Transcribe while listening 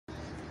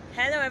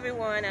Hello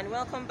everyone and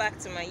welcome back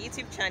to my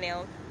YouTube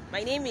channel.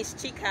 My name is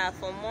Chika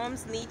from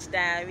Mom's Niche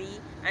Diary,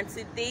 and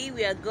today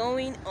we are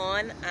going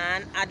on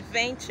an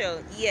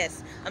adventure.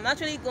 Yes, I'm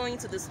actually going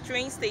to this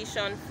train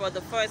station for the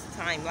first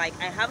time. Like,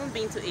 I haven't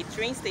been to a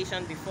train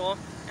station before,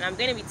 and I'm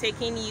going to be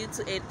taking you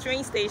to a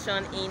train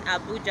station in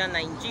Abuja,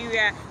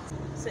 Nigeria.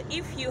 So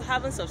if you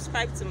haven't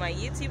subscribed to my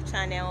YouTube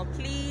channel,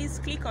 please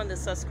click on the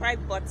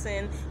subscribe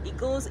button. It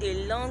goes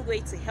a long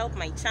way to help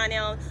my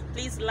channel.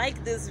 Please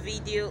like this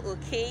video,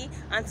 okay?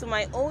 And to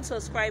my old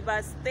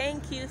subscribers,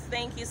 thank you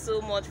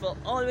so much for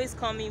always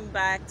coming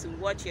back to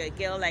watch your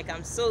girl. Like,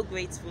 I'm so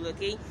grateful,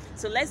 okay?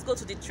 So let's go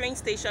to the train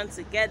station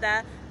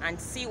together and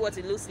see what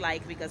it looks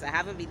like, because I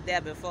haven't been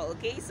there before,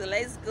 okay? So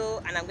let's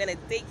go, and I'm gonna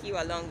take you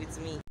along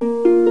with me.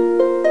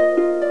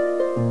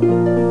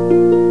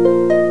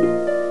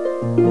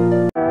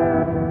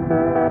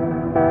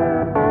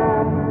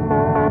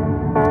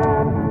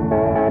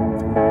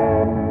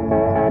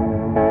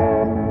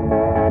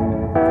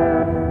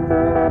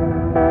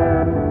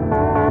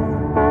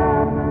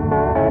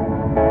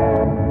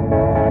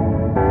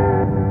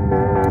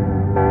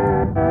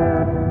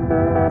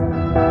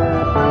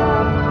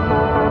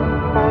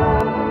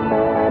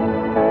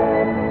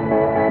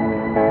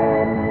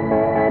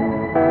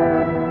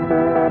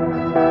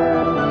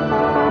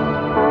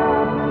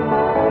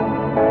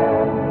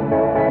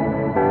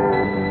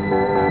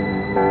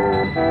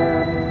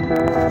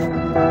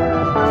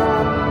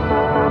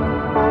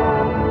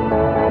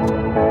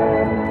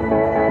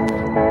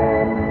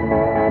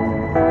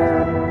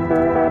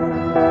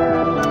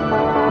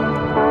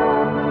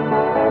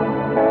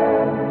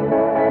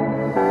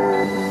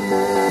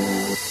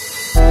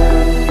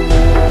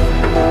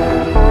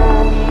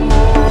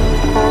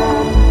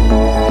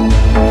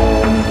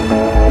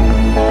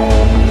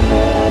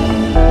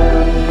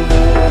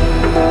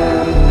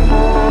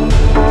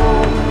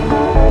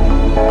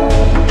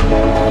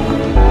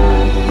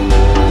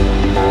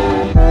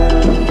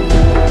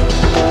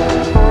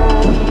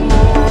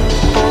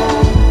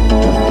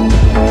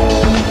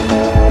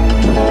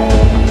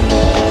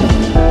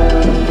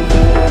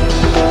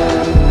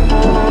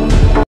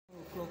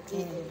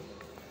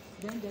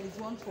 Then there is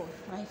one for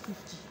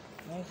 9:50.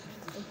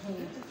 9:50.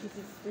 Okay.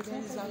 There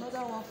is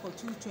another one for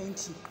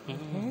 2:20.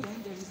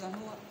 Then there is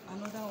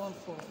another one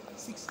for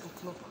 6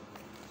 o'clock.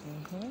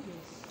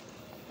 Yes.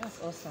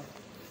 That's awesome.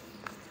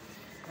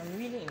 I'm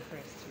really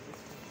impressed with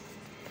this place.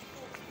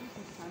 This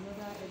is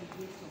another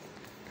elevator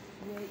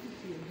where if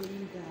you're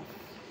going down,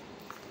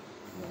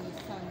 you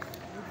understand,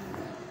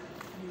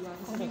 you are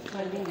coming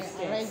from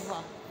the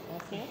arrival.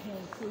 Okay.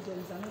 So there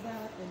is another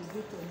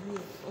elevator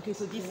here. Okay,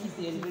 so this is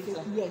the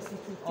elevator. Yes, it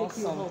will take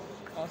you up.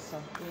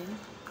 Awesome. Okay.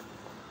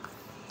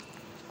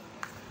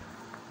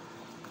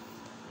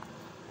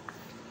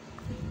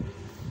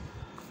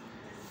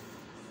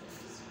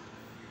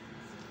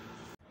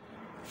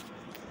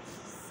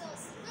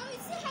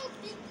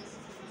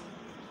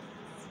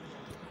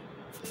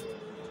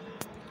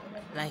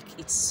 Like,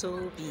 it's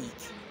so big.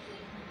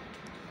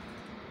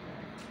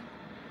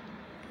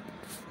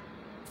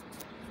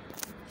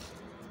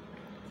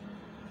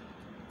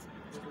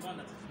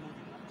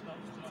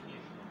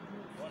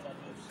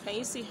 Can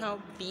you see how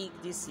big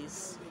this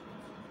is?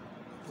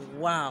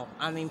 Wow,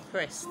 I'm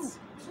impressed.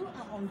 Two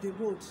are on the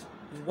road.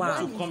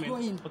 Wow. One is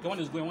going. Okay, one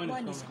is going,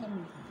 one is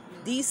coming.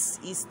 This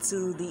is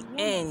to the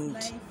end.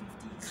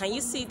 Can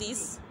you see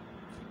this?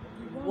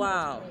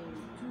 Wow.